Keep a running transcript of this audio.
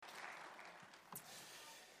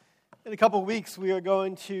In a couple of weeks, we are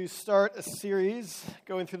going to start a series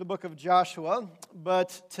going through the book of Joshua.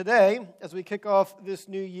 But today, as we kick off this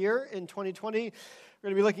new year in 2020, we're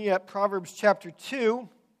going to be looking at Proverbs chapter 2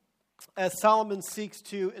 as Solomon seeks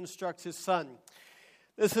to instruct his son.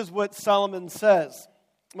 This is what Solomon says: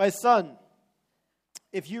 "My son,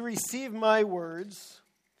 if you receive my words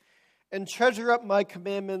and treasure up my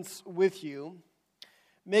commandments with you,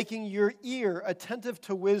 making your ear attentive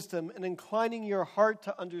to wisdom and inclining your heart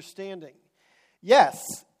to understanding. Yes,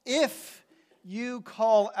 if you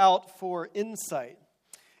call out for insight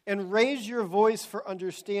and raise your voice for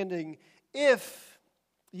understanding, if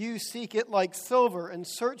you seek it like silver and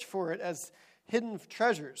search for it as hidden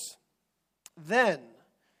treasures, then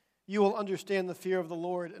you will understand the fear of the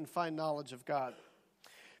Lord and find knowledge of God.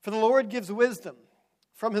 For the Lord gives wisdom.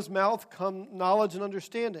 From his mouth come knowledge and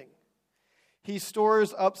understanding. He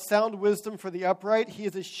stores up sound wisdom for the upright. He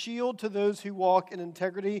is a shield to those who walk in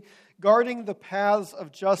integrity, guarding the paths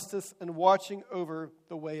of justice and watching over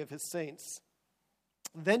the way of his saints.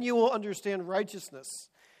 Then you will understand righteousness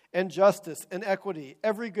and justice and equity,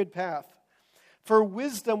 every good path. For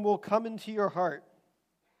wisdom will come into your heart,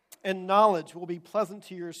 and knowledge will be pleasant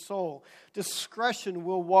to your soul. Discretion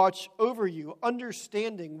will watch over you.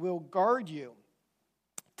 Understanding will guard you,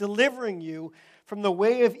 delivering you from the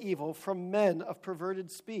way of evil, from men of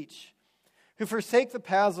perverted speech, who forsake the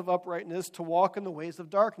paths of uprightness to walk in the ways of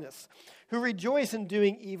darkness, who rejoice in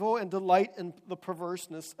doing evil and delight in the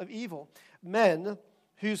perverseness of evil, men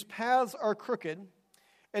whose paths are crooked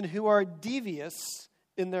and who are devious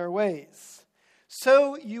in their ways.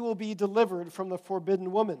 So you will be delivered from the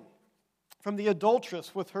forbidden woman, from the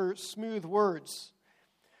adulteress with her smooth words,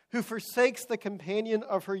 who forsakes the companion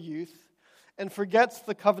of her youth and forgets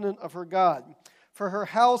the covenant of her God. For her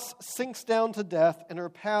house sinks down to death, and her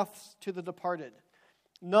paths to the departed.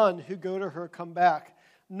 None who go to her come back,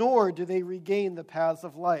 nor do they regain the paths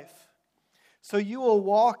of life. So you will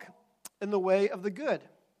walk in the way of the good,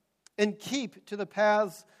 and keep to the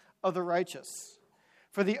paths of the righteous.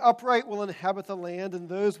 For the upright will inhabit the land, and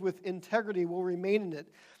those with integrity will remain in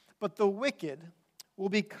it. But the wicked will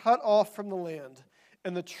be cut off from the land,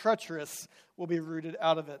 and the treacherous will be rooted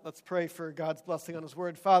out of it." Let's pray for God's blessing on his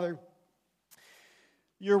word. Father,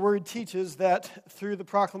 your word teaches that through the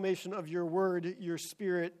proclamation of your word, your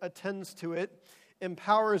Spirit attends to it,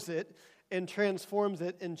 empowers it, and transforms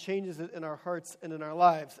it and changes it in our hearts and in our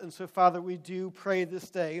lives. And so, Father, we do pray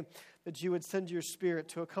this day that you would send your Spirit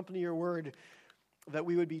to accompany your word, that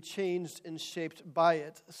we would be changed and shaped by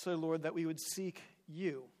it. So, Lord, that we would seek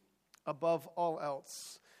you above all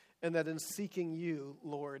else, and that in seeking you,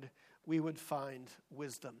 Lord, we would find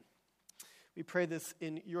wisdom. We pray this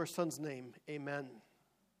in your Son's name. Amen.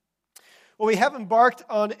 Well, we have embarked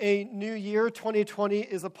on a new year. 2020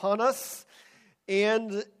 is upon us,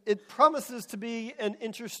 and it promises to be an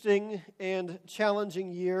interesting and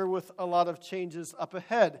challenging year with a lot of changes up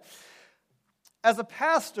ahead. As a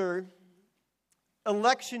pastor,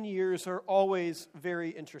 election years are always very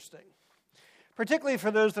interesting. Particularly for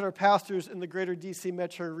those that are pastors in the greater DC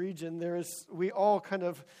metro region, we all kind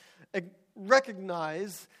of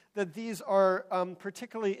recognize that these are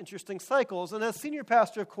particularly interesting cycles. And as senior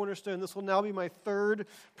pastor of Cornerstone, this will now be my third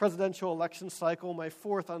presidential election cycle, my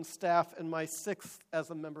fourth on staff, and my sixth as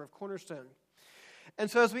a member of Cornerstone.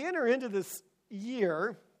 And so as we enter into this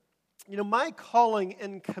year, my calling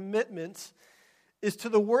and commitment is to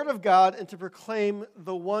the Word of God and to proclaim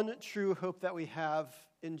the one true hope that we have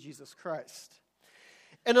in Jesus Christ.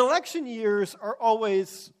 And election years are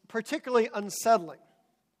always particularly unsettling.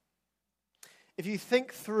 If you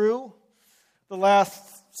think through the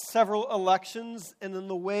last several elections and in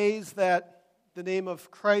the ways that the name of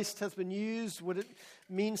Christ has been used, what it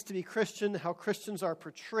means to be Christian, how Christians are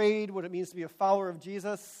portrayed, what it means to be a follower of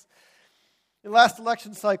Jesus. The last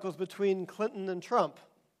election cycles between Clinton and Trump,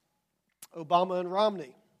 Obama and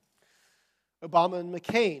Romney, Obama and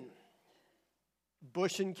McCain,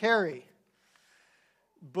 Bush and Kerry,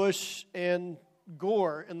 Bush and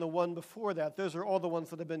Gore, and the one before that. Those are all the ones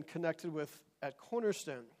that have been connected with at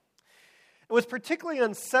Cornerstone. And what's particularly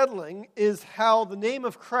unsettling is how the name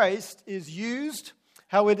of Christ is used,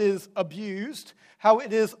 how it is abused, how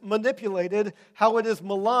it is manipulated, how it is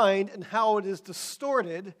maligned, and how it is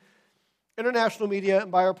distorted international media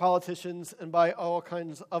and by our politicians and by all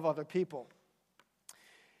kinds of other people.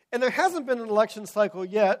 And there hasn't been an election cycle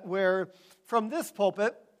yet where from this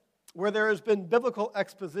pulpit, where there has been biblical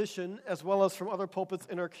exposition, as well as from other pulpits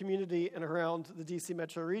in our community and around the DC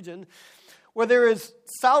metro region, where there is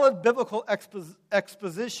solid biblical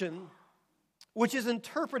exposition which is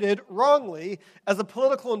interpreted wrongly as a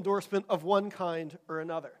political endorsement of one kind or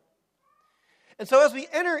another. And so as we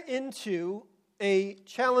enter into a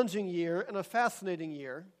challenging year and a fascinating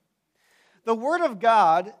year, the Word of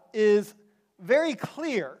God is very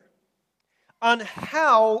clear on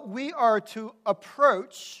how we are to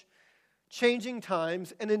approach changing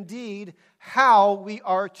times and indeed how we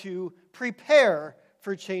are to prepare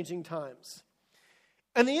for changing times.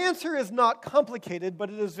 And the answer is not complicated, but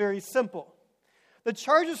it is very simple. The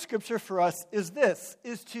charge of Scripture for us is this,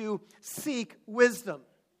 is to seek wisdom.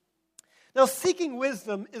 Now, seeking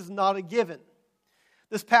wisdom is not a given.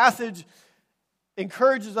 This passage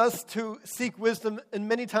encourages us to seek wisdom in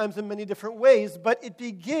many times in many different ways, but it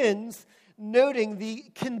begins noting the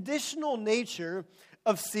conditional nature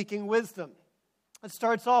of seeking wisdom. It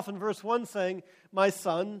starts off in verse 1 saying, "My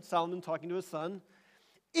son," Solomon talking to his son,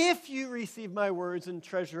 "if you receive my words and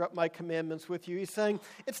treasure up my commandments with you," he's saying,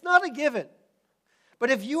 it's not a given. But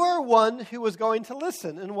if you are one who is going to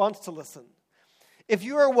listen and wants to listen, if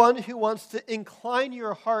you are one who wants to incline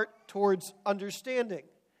your heart towards understanding,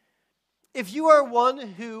 if you are one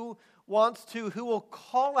who will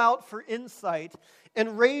call out for insight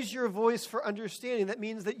and raise your voice for understanding, that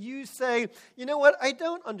means that you say, you know what, I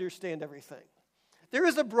don't understand everything. There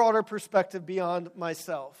is a broader perspective beyond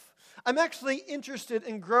myself. I'm actually interested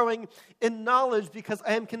in growing in knowledge because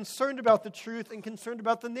I am concerned about the truth and concerned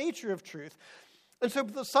about the nature of truth. And so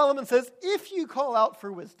Solomon says, if you call out for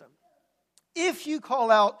wisdom, if you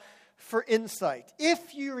call out for insight,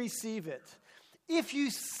 if you receive it, if you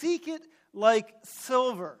seek it like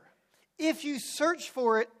silver, if you search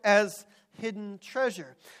for it as hidden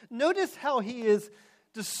treasure. Notice how he is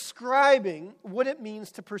describing what it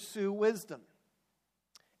means to pursue wisdom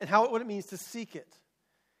and what it means to seek it.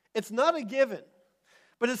 It's not a given,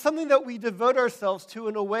 but it's something that we devote ourselves to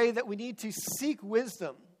in a way that we need to seek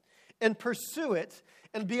wisdom and pursue it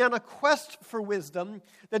and be on a quest for wisdom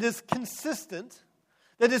that is consistent,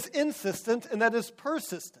 that is insistent, and that is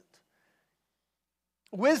persistent.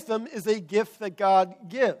 Wisdom is a gift that God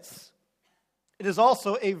gives. It is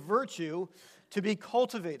also a virtue to be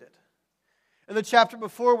cultivated. And the chapter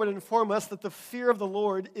before would inform us that the fear of the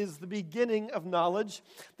Lord is the beginning of knowledge,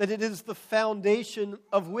 that it is the foundation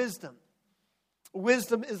of wisdom.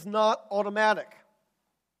 Wisdom is not automatic.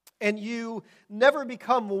 And you never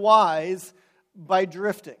become wise by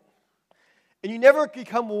drifting. And you never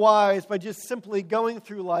become wise by just simply going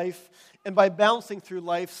through life and by bouncing through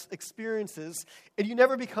life's experiences. And you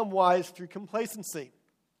never become wise through complacency.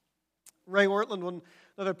 Ray Ortland,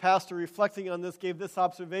 another pastor reflecting on this, gave this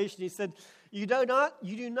observation. He said, you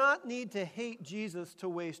do not need to hate Jesus to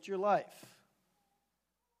waste your life.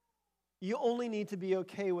 You only need to be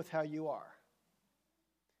okay with how you are.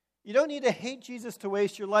 You don't need to hate Jesus to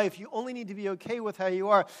waste your life. You only need to be okay with how you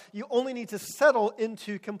are. You only need to settle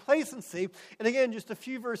into complacency. And again, just a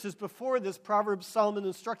few verses before this, Proverbs, Solomon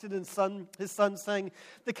instructed his son saying,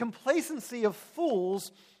 the complacency of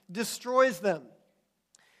fools destroys them.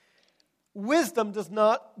 Wisdom does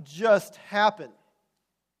not just happen.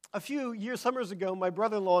 A few summers ago, my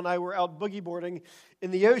brother-in-law and I were out boogie boarding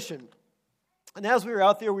in the ocean. And as we were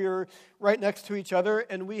out there, we were right next to each other,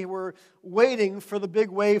 and we were waiting for the big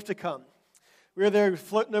wave to come. We were there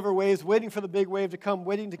floating over waves, waiting for the big wave to come,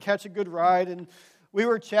 waiting to catch a good ride. And we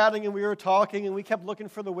were chatting and we were talking, and we kept looking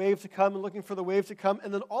for the wave to come and looking for the wave to come.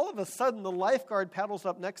 And then all of a sudden, the lifeguard paddles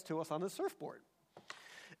up next to us on his surfboard.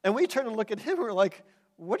 And we turn and look at him, and we're like,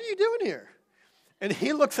 what are you doing here? And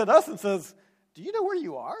he looks at us and says, do you know where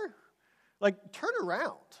you are? Like, turn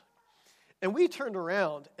around. And we turned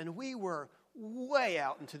around, and we were way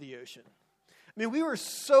out into the ocean. I mean, we were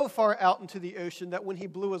so far out into the ocean that when he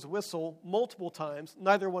blew his whistle multiple times,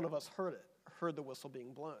 neither one of us heard the whistle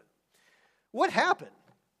being blown. What happened?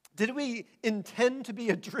 Did we intend to be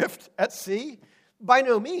adrift at sea? By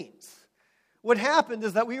no means. What happened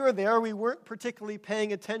is that we were there, we weren't particularly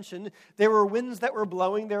paying attention. There were winds that were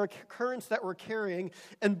blowing, there were currents that were carrying,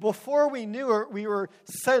 and before we knew it, we were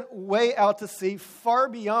sent way out to sea, far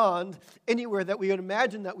beyond anywhere that we would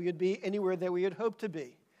imagine that we would be, anywhere that we had hoped to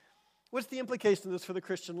be. What's the implication of this for the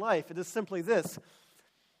Christian life? It is simply this.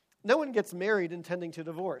 No one gets married intending to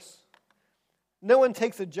divorce. No one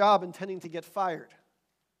takes a job intending to get fired.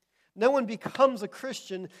 No one becomes a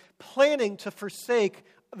Christian planning to forsake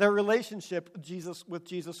their relationship with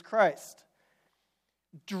Jesus Christ.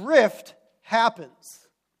 Drift happens.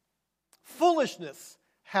 Foolishness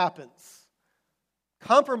happens.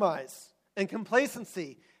 Compromise and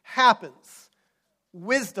complacency happens.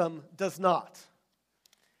 Wisdom does not.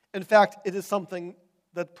 In fact, it is something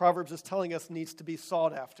that Proverbs is telling us needs to be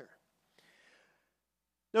sought after.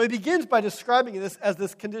 Now, he begins by describing this as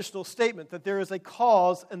this conditional statement, that there is a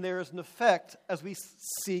cause and there is an effect as we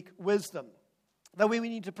seek wisdom. That we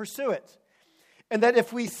need to pursue it. And that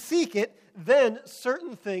if we seek it, then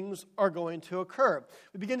certain things are going to occur.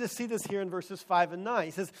 We begin to see this here in verses 5 and 9.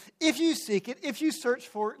 He says, if you seek it, if you search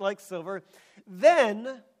for it like silver,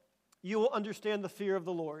 then you will understand the fear of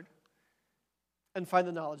the Lord and find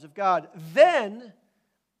the knowledge of God. Then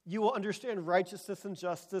you will understand righteousness and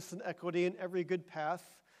justice and equity and every good path.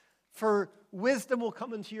 For wisdom will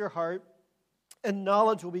come into your heart, and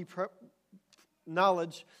knowledge will be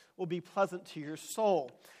pleasant to your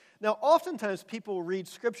soul. Now, oftentimes people read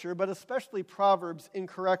Scripture, but especially Proverbs,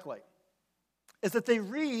 incorrectly. Is that they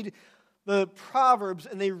read the Proverbs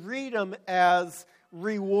and they read them as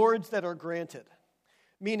rewards that are granted.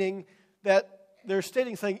 Meaning that they're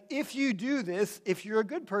saying, if you do this, if you're a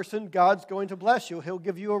good person, God's going to bless you. He'll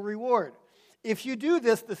give you a reward. If you do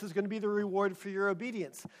this, this is going to be the reward for your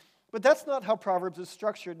obedience. But that's not how Proverbs is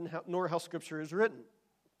structured, nor how Scripture is written.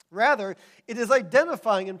 Rather, it is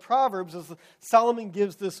identifying in Proverbs, as Solomon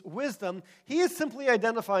gives this wisdom, he is simply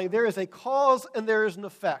identifying there is a cause and there is an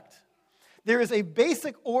effect. There is a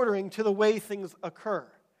basic ordering to the way things occur.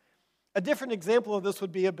 A different example of this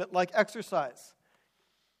would be a bit like exercise.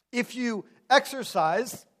 If you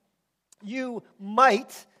exercise, you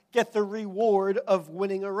might get the reward of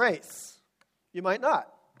winning a race. You might not.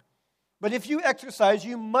 But if you exercise,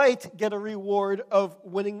 you might get a reward of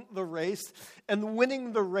winning the race, and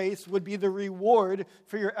winning the race would be the reward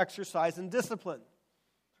for your exercise and discipline.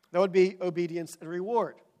 That would be obedience and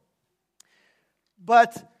reward.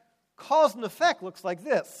 But cause and effect looks like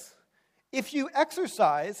this. If you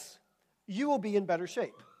exercise, you will be in better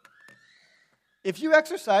shape. If you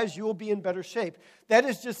exercise, you will be in better shape. That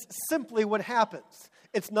is just simply what happens.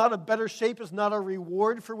 It's not a better shape. It's not a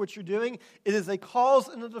reward for what you're doing. It is a cause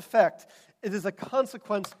and an effect. It is a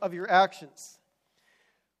consequence of your actions.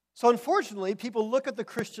 So unfortunately, people look at the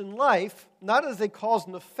Christian life not as a cause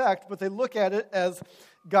and effect, but they look at it as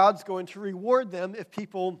God's going to reward them if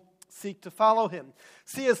people seek to follow him.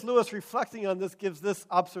 C.S. Lewis, reflecting on this, gives this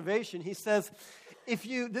observation. He says,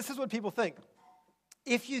 this is what people think.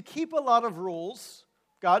 If you keep a lot of rules,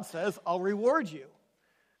 God says, I'll reward you.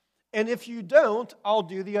 And if you don't, I'll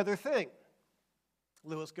do the other thing.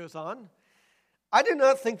 Lewis goes on, I do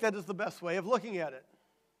not think that is the best way of looking at it.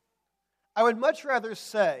 I would much rather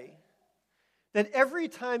say that every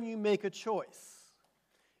time you make a choice,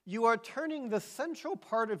 you are turning the central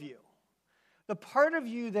part of you, the part of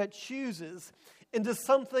you that chooses, into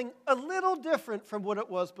something a little different from what it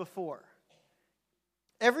was before.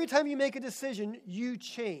 Every time you make a decision, you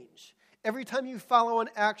change. Every time you follow an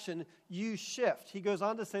action, you shift. He goes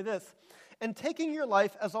on to say this, and taking your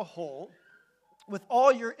life as a whole, with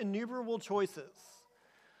all your innumerable choices,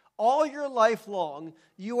 all your life long,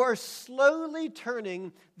 you are slowly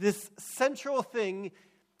turning this central thing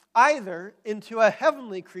either into a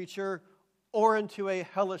heavenly creature or into a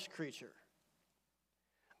hellish creature.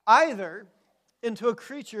 Either into a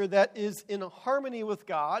creature that is in harmony with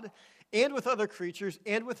God and with other creatures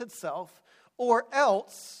and with itself, or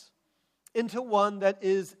else into one that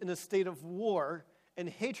is in a state of war and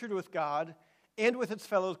hatred with God and with its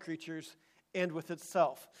fellow creatures and with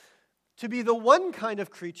itself. To be the one kind of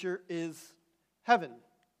creature is heaven.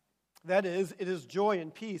 That is, it is joy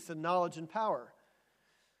and peace and knowledge and power.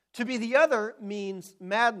 To be the other means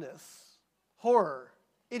madness, horror,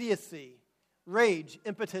 idiocy, rage,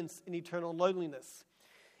 impotence, and eternal loneliness.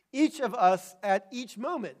 Each of us at each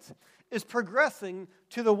moment is progressing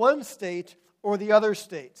to the one state or the other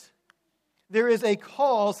state. There is a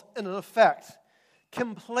cause and an effect.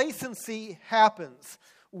 Complacency happens.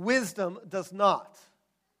 Wisdom does not.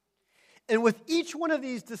 And with each one of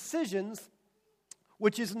these decisions,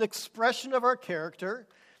 which is an expression of our character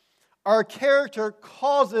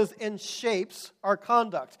causes and shapes our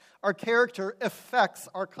conduct. Our character affects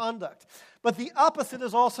our conduct. But the opposite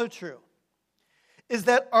is also true, is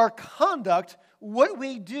that our conduct, what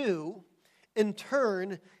we do, in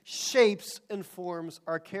turn, shapes and forms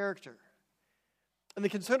our character. And the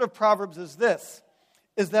concern of Proverbs is this,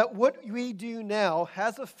 is that what we do now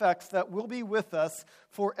has effects that will be with us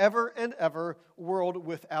forever and ever, world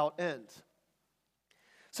without end.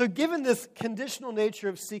 So given this conditional nature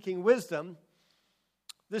of seeking wisdom,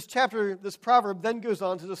 this proverb then goes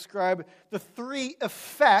on to describe the three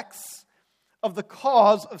effects of the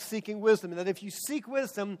cause of seeking wisdom. And that if you seek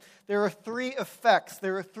wisdom, there are three effects.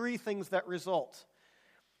 There are three things that result.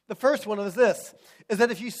 The first one is this, is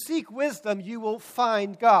that if you seek wisdom, you will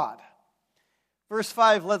find God. Verse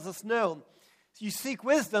 5 lets us know, if you seek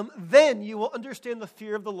wisdom, then you will understand the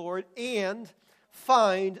fear of the Lord and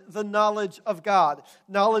find the knowledge of God.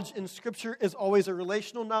 Knowledge in Scripture is always a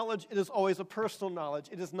relational knowledge. It is always a personal knowledge.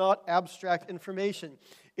 It is not abstract information.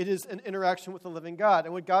 It is an interaction with the living God.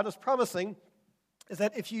 And what God is promising is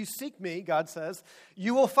that if you seek me, God says,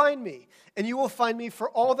 you will find me, and you will find me for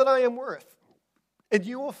all that I am worth. And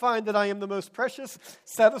you will find that I am the most precious,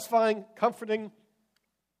 satisfying, comforting,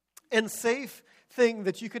 and safe thing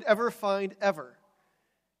that you could ever find ever.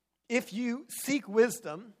 If you seek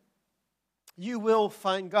wisdom, you will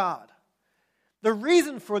find God. The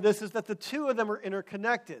reason for this is that the two of them are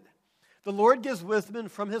interconnected. The Lord gives wisdom,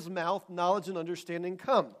 and from his mouth knowledge and understanding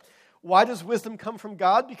come. Why does wisdom come from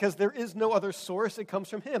God? Because there is no other source. It comes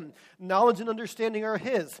from him. Knowledge and understanding are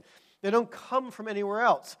his. They don't come from anywhere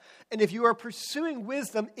else. And if you are pursuing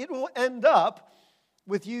wisdom, it will end up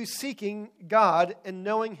with you seeking God and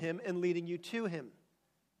knowing him and leading you to him.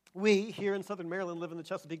 We, here in Southern Maryland, live in the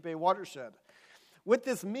Chesapeake Bay watershed. What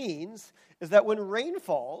this means is that when rain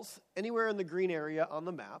falls anywhere in the green area on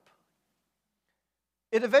the map,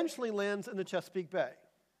 it eventually lands in the Chesapeake Bay.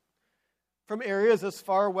 From areas as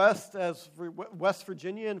far west as West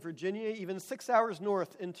Virginia and Virginia, even 6 hours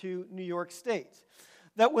north into New York State.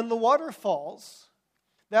 That when the water falls,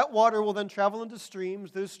 that water will then travel into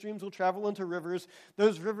streams. Those streams will travel into rivers.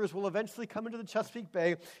 Those rivers will eventually come into the Chesapeake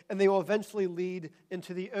Bay, and they will eventually lead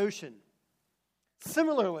into the ocean.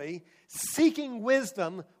 Similarly, seeking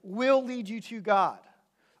wisdom will lead you to God.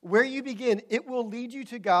 Where you begin, it will lead you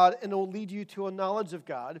to God, and it will lead you to a knowledge of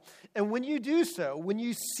God. And when you do so, when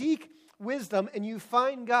you seek wisdom and you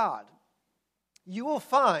find God, you will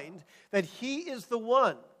find that he is the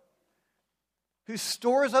one who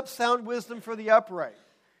stores up sound wisdom for the upright.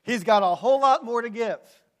 He's got a whole lot more to give.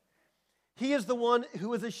 He is the one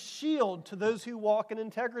who is a shield to those who walk in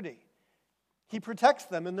integrity. He protects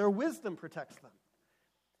them, and their wisdom protects them.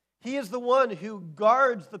 He is the one who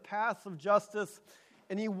guards the paths of justice,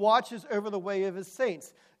 and he watches over the way of his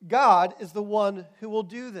saints. God is the one who will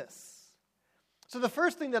do this. So the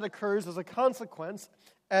first thing that occurs as a consequence,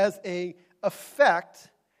 as an effect,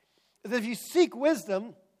 is that if you seek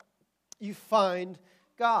wisdom, you find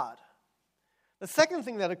God. The second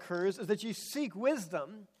thing that occurs is that you seek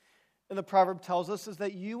wisdom, and the proverb tells us, is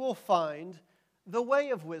that you will find the way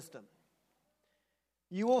of wisdom.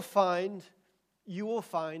 You will find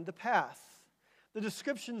the path. The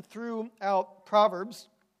description throughout Proverbs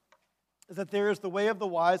is that there is the way of the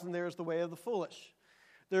wise and there is the way of the foolish.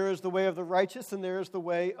 There is the way of the righteous and there is the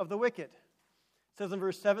way of the wicked. It says in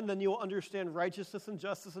verse 7, then you will understand righteousness and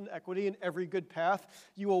justice and equity in every good path.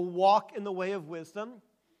 You will walk in the way of wisdom,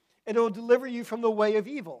 and it will deliver you from the way of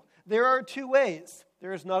evil. There are two ways.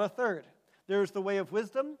 There is not a third. There is the way of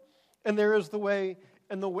wisdom, and there is the way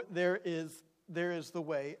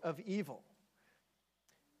of evil.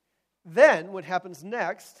 Then what happens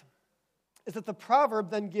next is that the proverb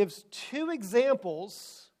then gives two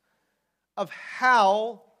examples of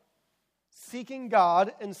how seeking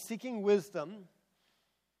God and seeking wisdom,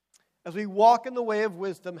 as we walk in the way of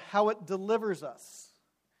wisdom, how it delivers us.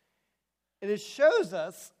 And it shows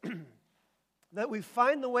us that we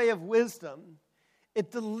find the way of wisdom, it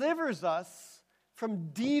delivers us from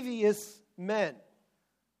devious men.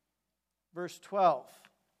 Verse 12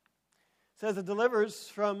 says it delivers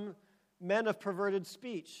from men of perverted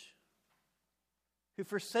speech, who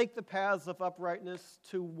forsake the paths of uprightness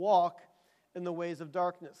to walk in the ways of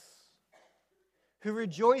darkness, who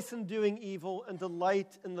rejoice in doing evil and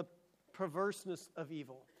delight in the perverseness of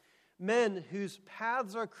evil. Men whose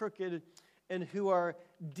paths are crooked and who are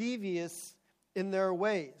devious in their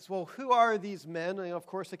ways. Well, who are these men? And of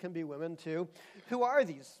course, it can be women too. Who are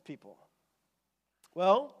these people?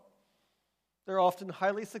 Well, they're often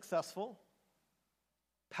highly successful,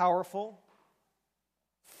 powerful,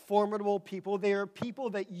 formidable people. They are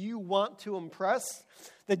people that you want to impress,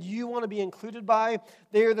 that you want to be included by.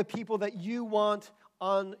 They are the people that you want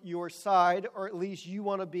on your side, or at least you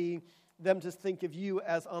want to be them to think of you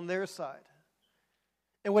as on their side.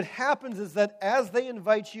 And what happens is that as they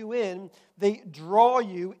invite you in, they draw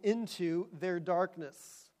you into their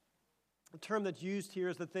darkness. The term that's used here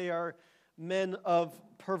is that they are men of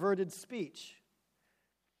perverted speech.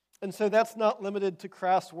 And so that's not limited to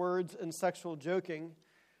crass words and sexual joking,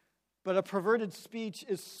 but a perverted speech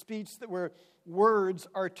is speech where words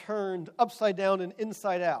are turned upside down and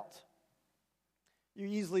inside out. You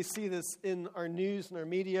easily see this in our news and our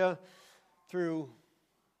media through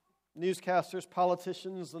newscasters,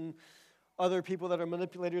 politicians, and other people that are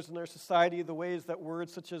manipulators in our society, the ways that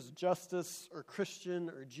words such as justice or Christian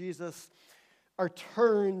or Jesus are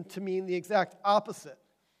turned to mean the exact opposite.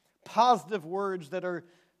 Positive words that are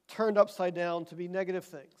turned upside down to be negative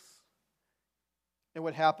things. And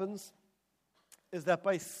what happens is that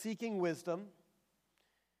by seeking wisdom,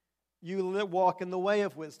 you walk in the way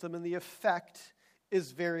of wisdom, and the effect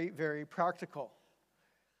is very, very practical.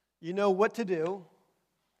 You know what to do.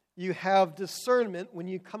 You have discernment when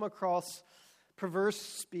you come across perverse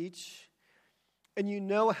speech, and you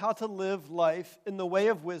know how to live life in the way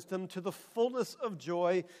of wisdom to the fullness of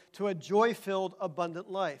joy, to a joy-filled,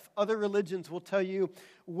 abundant life. Other religions will tell you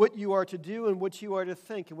what you are to do and what you are to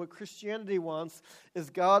think. And what Christianity wants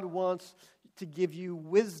is God wants to give you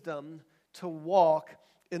wisdom to walk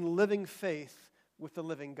in living faith with the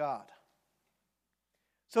living God.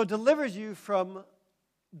 So it delivers you from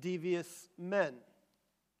devious men.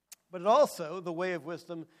 But it also, the way of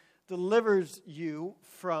wisdom, delivers you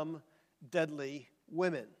from deadly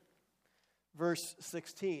women. Verse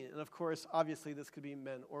 16. And of course, obviously, this could be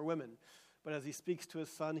men or women. But as he speaks to his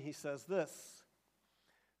son, he says this: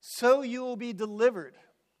 "So you will be delivered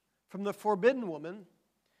from the forbidden woman,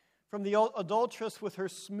 from the adulteress with her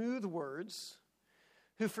smooth words,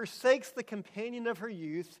 who forsakes the companion of her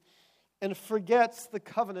youth and forgets the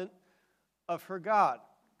covenant of her God.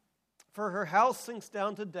 For her house sinks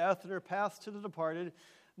down to death and her paths to the departed.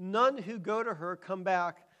 None who go to her come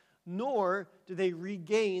back, nor do they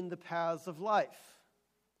regain the paths of life."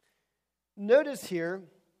 Notice here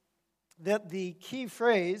that the key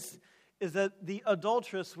phrase is that the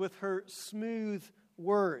adulteress with her smooth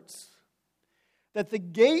words. That the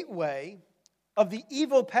gateway of the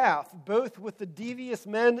evil path, both with the devious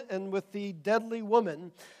men and with the deadly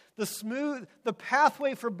woman, the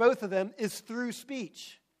pathway for both of them is through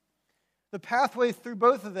speech. The pathway through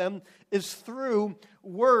both of them is through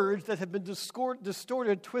words that have been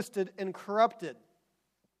distorted, twisted, and corrupted.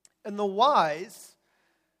 And the wise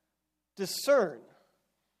discern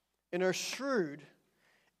and are shrewd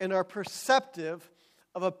and are perceptive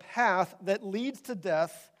of a path that leads to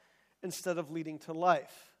death instead of leading to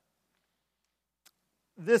life.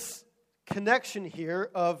 This connection here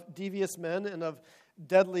of devious men and of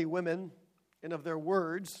deadly women and of their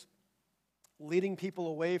words leading people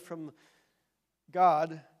away from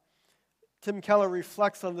God, Tim Keller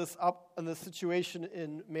reflects on this on the situation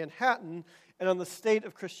in Manhattan and on the state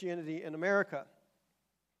of Christianity in America.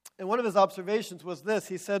 And one of his observations was this.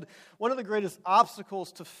 He said, one of the greatest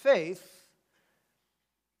obstacles to faith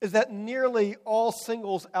is that nearly all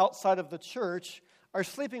singles outside of the church are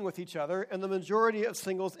sleeping with each other, and the majority of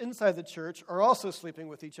singles inside the church are also sleeping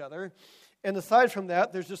with each other. And aside from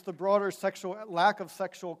that, there's just the broader lack of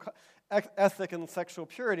sexual ethic and sexual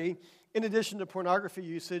purity, in addition to pornography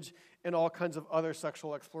usage and all kinds of other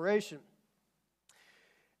sexual exploration.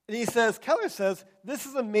 And Keller says, this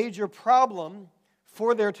is a major problem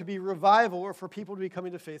for there to be revival or for people to be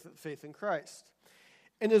coming to faith in Christ.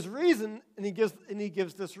 And his reason, and he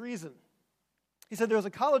gives this reason. He said there was a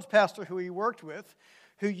college pastor who he worked with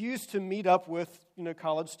who used to meet up with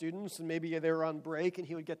college students, and maybe they were on break, and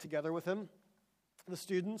he would get together with them, the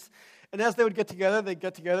students. And as they would get together,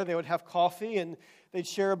 they would have coffee, and they'd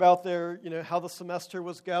share about their, how the semester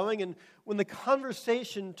was going. And when the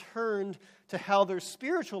conversation turned to how their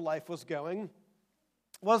spiritual life was going, it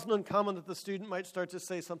wasn't uncommon that the student might start to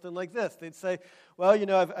say something like this. They'd say, well,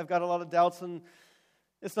 I've got a lot of doubts, and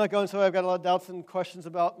it's not going so well. I've got a lot of doubts and questions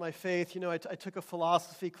about my faith. I took a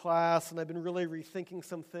philosophy class, and I've been really rethinking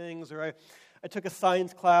some things. Or I took a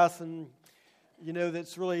science class, and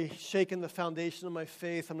that's really shaken the foundation of my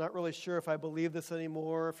faith. I'm not really sure if I believe this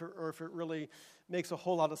anymore, or if it really makes a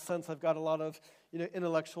whole lot of sense. I've got a lot of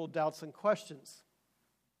intellectual doubts and questions.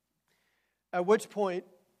 At which point,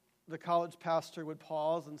 the college pastor would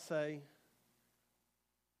pause and say,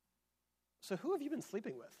 "So who have you been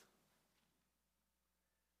sleeping with?"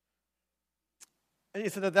 And he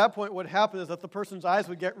said at that point what happened is that the person's eyes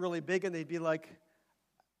would get really big and they'd be like,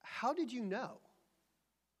 "How did you know?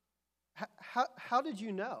 How did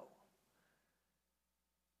you know?"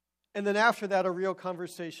 And then after that, a real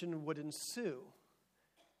conversation would ensue.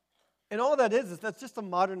 And all that is that's just a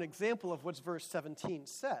modern example of what verse 17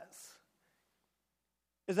 says.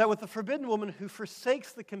 Is that with the forbidden woman who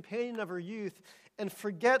forsakes the companion of her youth and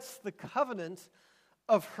forgets the covenant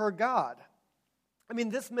of her God. I mean,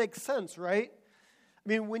 this makes sense, right? I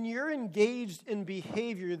mean, when you're engaged in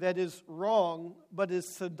behavior that is wrong but is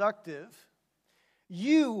seductive,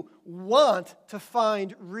 you want to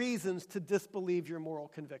find reasons to disbelieve your moral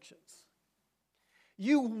convictions.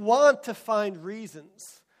 You want to find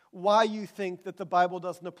reasons why you think that the Bible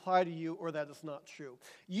doesn't apply to you or that it's not true.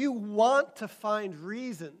 You want to find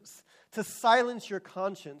reasons to silence your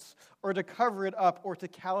conscience or to cover it up or to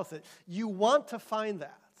callous it. You want to find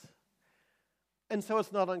that. And so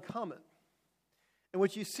it's not uncommon. And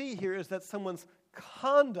what you see here is that someone's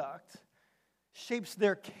conduct shapes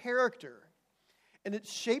their character, and it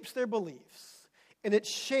shapes their beliefs, and it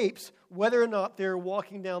shapes whether or not they're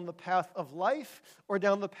walking down the path of life or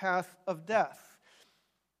down the path of death.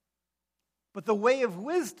 But the way of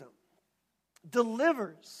wisdom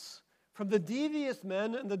delivers from the devious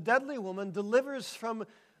men, and the deadly woman delivers from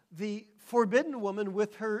the forbidden woman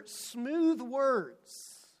with her smooth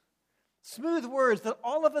words. Smooth words that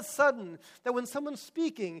all of a sudden, that when someone's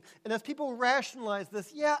speaking, and as people rationalize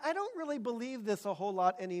this, yeah, I don't really believe this a whole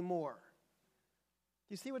lot anymore.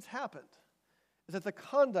 You see what's happened? Is that their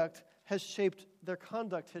conduct has shaped their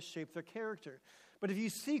character. But if you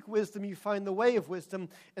seek wisdom, you find the way of wisdom,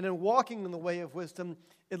 and in walking in the way of wisdom,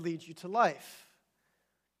 it leads you to life.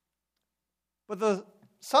 But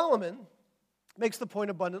Solomon makes the point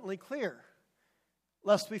abundantly clear,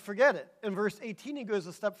 lest we forget it. In verse 18, he goes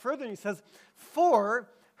a step further, and he says, "For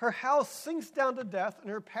her house sinks down to death, and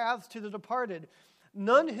her paths to the departed.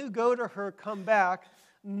 None who go to her come back,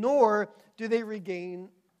 nor do they regain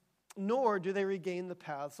the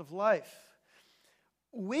paths of life."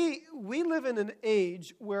 We live in an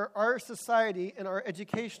age where our society and our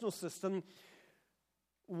educational system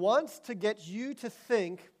wants to get you to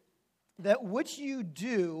think that what you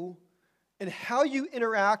do and how you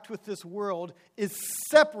interact with this world is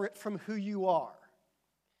separate from who you are.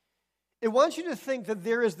 It wants you to think that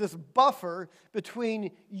there is this buffer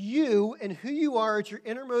between you and who you are at your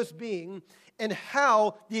innermost being, and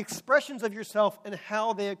how the expressions of yourself and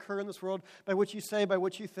how they occur in this world by what you say, by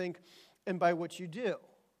what you think, and by what you do.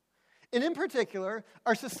 And in particular,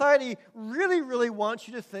 our society really, really wants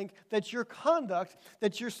you to think that your conduct,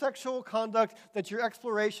 that your sexual conduct, that your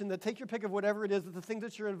exploration, that take your pick of whatever it is, that the things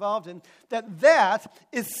that you're involved in, that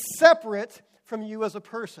is separate from you as a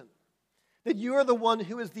person. That you are the one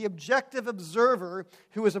who is the objective observer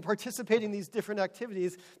who is participating in these different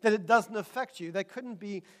activities, that it doesn't affect you. That couldn't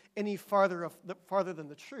be any farther than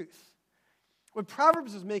the truth. What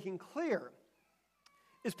Proverbs is making clear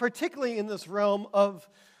is, particularly in this realm of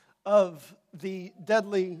the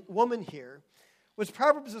deadly woman here, what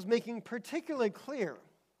Proverbs is making particularly clear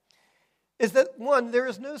is that, one, there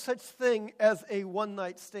is no such thing as a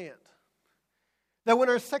one-night stand. That when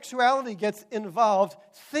our sexuality gets involved,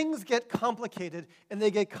 things get complicated, and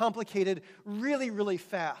they get complicated really, really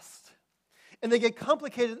fast. And they get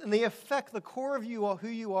complicated, and they affect the core of you, who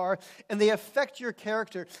you are, and they affect your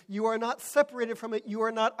character. You are not separated from it, you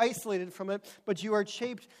are not isolated from it, but you are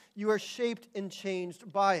shaped and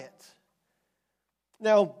changed by it.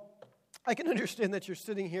 Now, I can understand that you're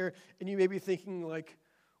sitting here, and you may be thinking like,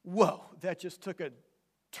 whoa, that just took a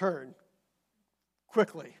turn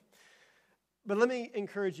quickly. But let me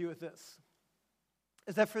encourage you with this,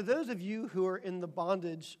 is that for those of you who are in the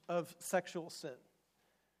bondage of sexual sin,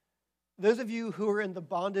 those of you who are in the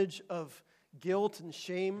bondage of guilt and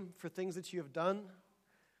shame for things that you have done,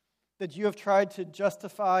 that you have tried to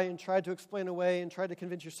justify and tried to explain away and tried to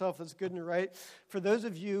convince yourself that's good and right, for those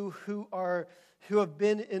of you who have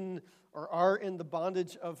been in or are in the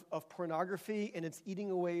bondage of pornography, and it's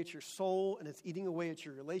eating away at your soul, and it's eating away at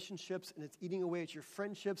your relationships, and it's eating away at your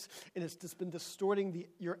friendships, and it's just been distorting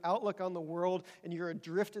your outlook on the world, and you're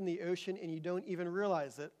adrift in the ocean, and you don't even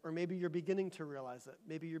realize it, or maybe you're beginning to realize it.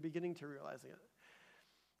 Maybe you're beginning to realize it.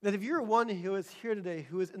 That if you're one who is here today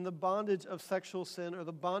who is in the bondage of sexual sin or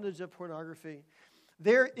the bondage of pornography,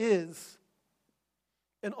 there is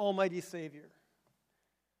an almighty Savior.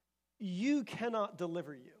 You cannot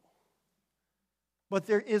deliver you. But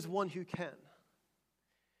there is one who can.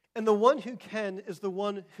 And the one who can is the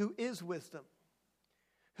one who is wisdom,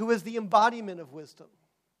 who is the embodiment of wisdom,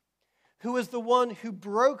 who is the one who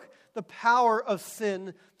broke the power of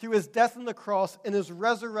sin through his death on the cross and his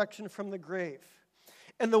resurrection from the grave.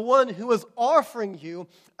 And the one who is offering you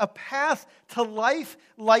a path to life,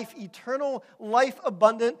 life eternal, life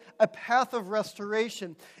abundant, a path of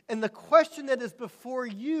restoration. And the question that is before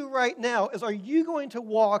you right now is, are you going to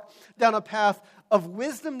walk down a path of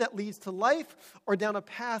wisdom that leads to life, or down a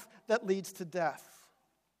path that leads to death?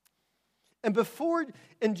 And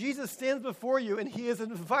Jesus stands before you, and he is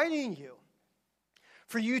inviting you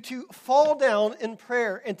for you to fall down in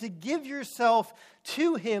prayer and to give yourself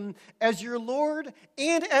to him as your Lord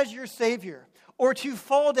and as your Savior, or to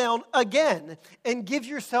fall down again and give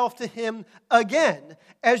yourself to him again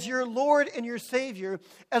as your Lord and your Savior,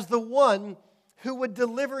 as the one who would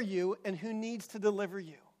deliver you and who needs to deliver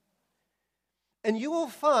you. And you will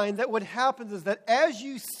find that what happens is that as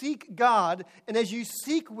you seek God and as you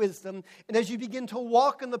seek wisdom and as you begin to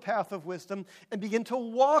walk in the path of wisdom and begin to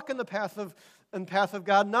walk in the path of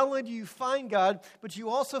God, not only do you find God, but you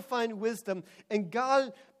also find wisdom, and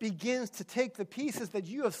God begins to take the pieces that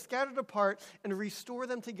you have scattered apart and restore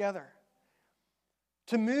them together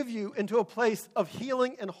to move you into a place of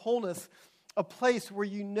healing and wholeness, a place where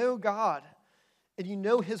you know God and you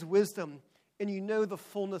know his wisdom and you know the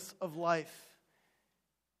fullness of life.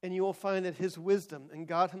 and you will find that his wisdom and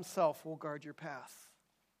God himself will guard your path.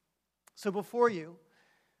 So before you,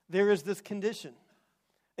 there is this condition,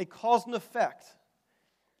 a cause and effect.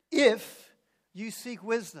 If you seek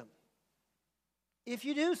wisdom, if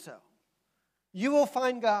you do so, you will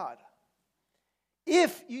find God.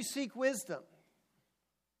 If you seek wisdom,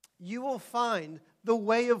 you will find the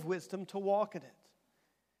way of wisdom to walk in it.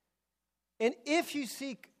 And if you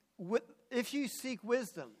seek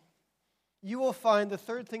wisdom, you will find the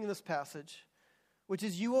third thing in this passage, which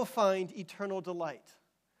is you will find eternal delight.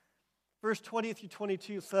 Verse 20 through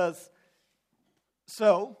 22 says,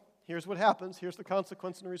 so, here's what happens, here's the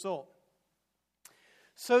consequence and result.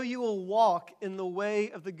 So you will walk in the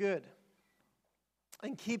way of the good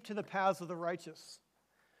and keep to the paths of the righteous.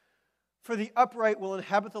 For the upright will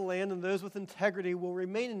inhabit the land, and those with integrity will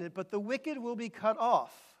remain in it, but the wicked will be cut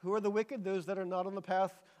off. Who are the wicked? Those that are not on the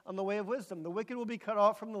path, on the way of wisdom. The wicked will be cut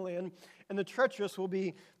off from the land, and the treacherous will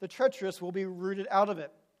be rooted out of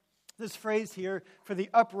it. This phrase here, for the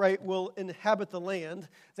upright will inhabit the land,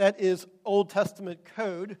 that is Old Testament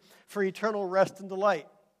code for eternal rest and delight.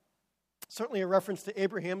 Certainly a reference to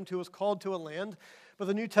Abraham, who was called to a land, but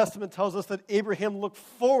the New Testament tells us that Abraham looked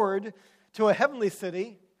forward to a heavenly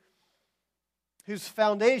city whose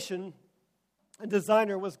foundation and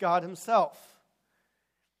designer was God himself.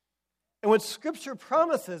 And what Scripture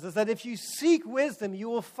promises is that if you seek wisdom, you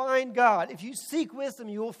will find God. If you seek wisdom,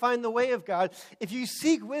 you will find the way of God. If you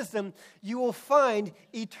seek wisdom, you will find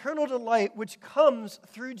eternal delight, which comes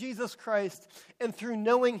through Jesus Christ and through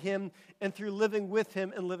knowing him and through living with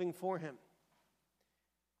him and living for him.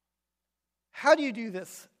 How do you do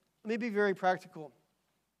this? Let me be very practical.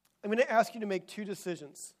 I'm going to ask you to make two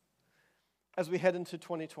decisions as we head into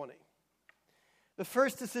 2020. The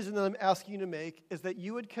first decision that I'm asking you to make is that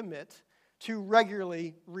you would commit to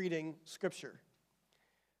regularly reading Scripture.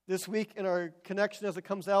 This week in our connection as it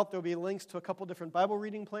comes out, there'll be links to a couple different Bible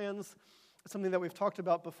reading plans. It's something that we've talked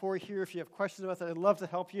about before here. If you have questions about that, I'd love to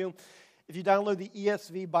help you. If you download the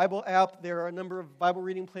ESV Bible app, there are a number of Bible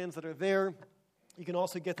reading plans that are there. You can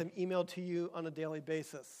also get them emailed to you on a daily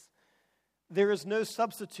basis. There is no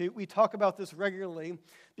substitute. We talk about this regularly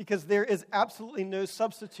because there is absolutely no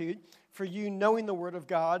substitute for you knowing the Word of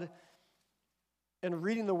God and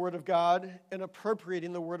reading the Word of God and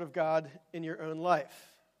appropriating the Word of God in your own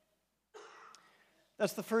life.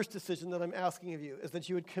 That's the first decision that I'm asking of you, is that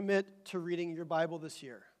you would commit to reading your Bible this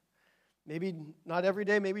year. Maybe not every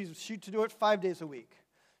day, maybe shoot to do it 5 days a week.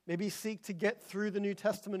 Maybe seek to get through the New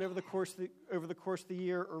Testament over the course of the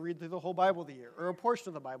year, or read through the whole Bible of the year, or a portion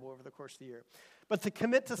of the Bible over the course of the year. But to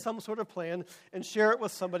commit to some sort of plan and share it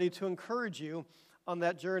with somebody to encourage you on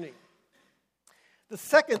that journey. The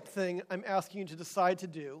second thing I'm asking you to decide to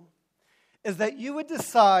do is that you would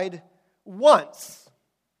decide once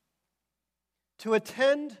to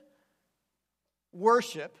attend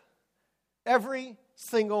worship every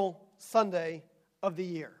single Sunday of the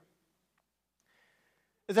year.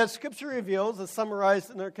 Is that Scripture reveals, as summarized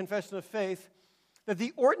in our Confession of Faith, that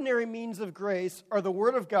the ordinary means of grace are the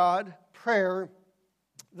Word of God, prayer,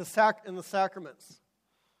 and the sacraments.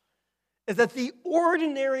 Is that the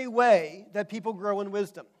ordinary way that people grow in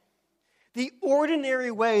wisdom, the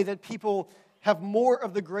ordinary way that people have more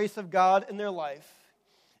of the grace of God in their life,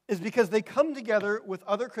 is because they come together with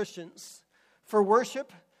other Christians for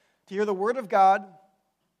worship, to hear the Word of God,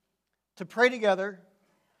 to pray together,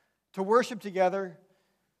 to worship together,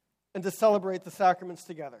 and to celebrate the sacraments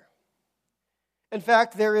together. In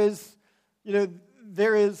fact, this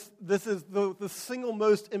is the single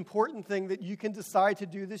most important thing that you can decide to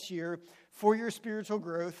do this year for your spiritual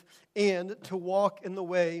growth and to walk in the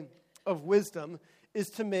way of wisdom, is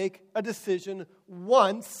to make a decision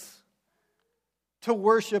once to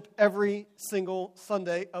worship every single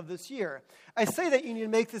Sunday of this year. I say that you need to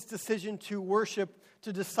make this decision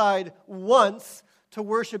to decide once to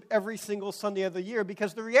worship every single Sunday of the year,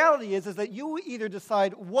 because the reality is that you will either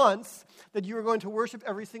decide once that you are going to worship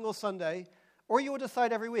every single Sunday, or you will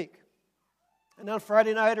decide every week. And on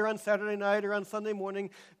Friday night or on Saturday night or on Sunday morning,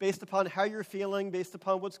 based upon how you're feeling, based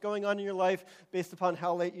upon what's going on in your life, based upon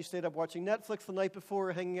how late you stayed up watching Netflix the night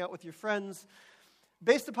before or hanging out with your friends,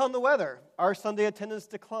 based upon the weather, our Sunday attendance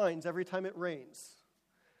declines every time it rains.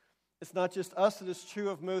 It's not just us, it is true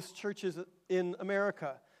of most churches in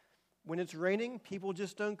America. When it's raining, people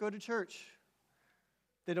just don't go to church.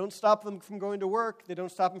 They don't stop them from going to work. They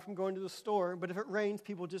don't stop them from going to the store. But if it rains,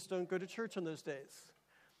 people just don't go to church on those days.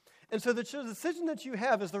 And so the decision that you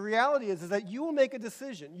have is, the reality is that you will make a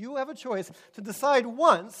decision. You will have a choice to decide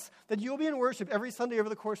once that you will be in worship every Sunday over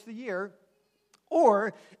the course of the year,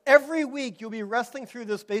 or every week you'll be wrestling through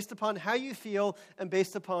this based upon how you feel and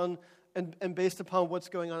based upon and based upon what's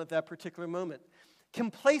going on at that particular moment.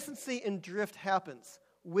 Complacency and drift happens.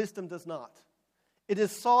 Wisdom does not. It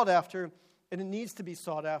is sought after, and it needs to be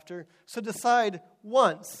sought after. So decide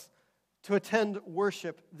once to attend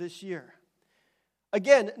worship this year.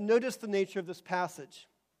 Again, notice the nature of this passage,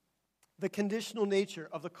 the conditional nature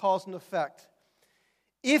of the cause and effect.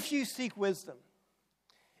 If you seek wisdom,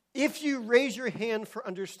 if you raise your hand for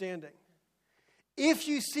understanding, if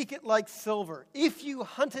you seek it like silver, if you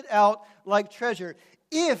hunt it out like treasure,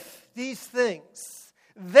 if these things,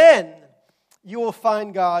 then you will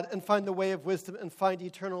find God and find the way of wisdom and find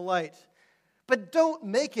eternal light. But don't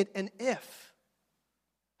make it an if.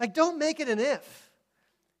 Don't make it an if.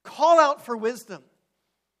 Call out for wisdom.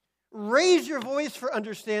 Raise your voice for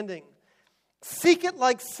understanding. Seek it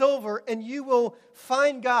like silver and you will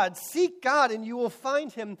find God. Seek God and you will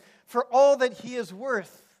find Him for all that He is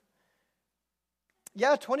worth.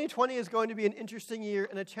 Yeah, 2020 is going to be an interesting year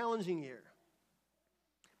and a challenging year.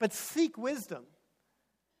 But seek wisdom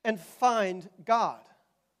and find God.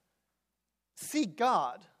 Seek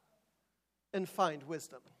God and find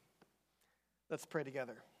wisdom. Let's pray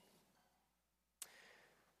together.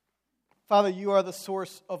 Father, you are the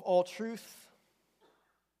source of all truth.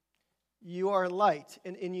 You are light,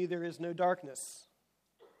 and in you there is no darkness.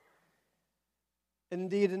 And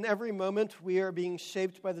indeed, in every moment we are being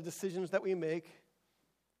shaped by the decisions that we make,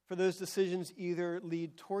 for those decisions either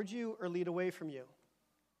lead towards you or lead away from you.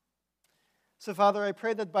 So, Father, I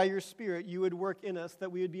pray that by your Spirit you would work in us,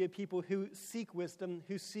 that we would be a people who seek wisdom,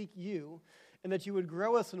 who seek you, and that you would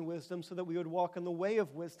grow us in wisdom so that we would walk in the way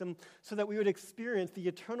of wisdom, so that we would experience the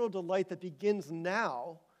eternal delight that begins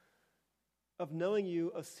now of knowing you,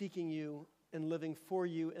 of seeking you, and living for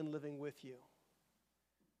you and living with you.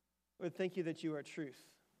 Lord, thank you that you are truth.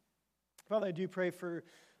 Father, I do pray for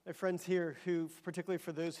my friends here, who, particularly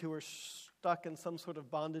for those who are stuck in some sort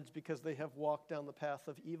of bondage because they have walked down the path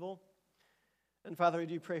of evil. And Father, I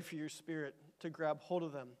do pray for your Spirit to grab hold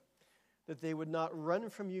of them, that they would not run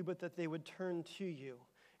from you, but that they would turn to you.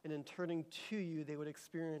 And in turning to you, they would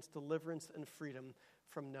experience deliverance and freedom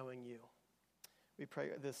from knowing you. We pray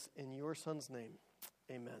this in your Son's name.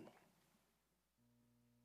 Amen.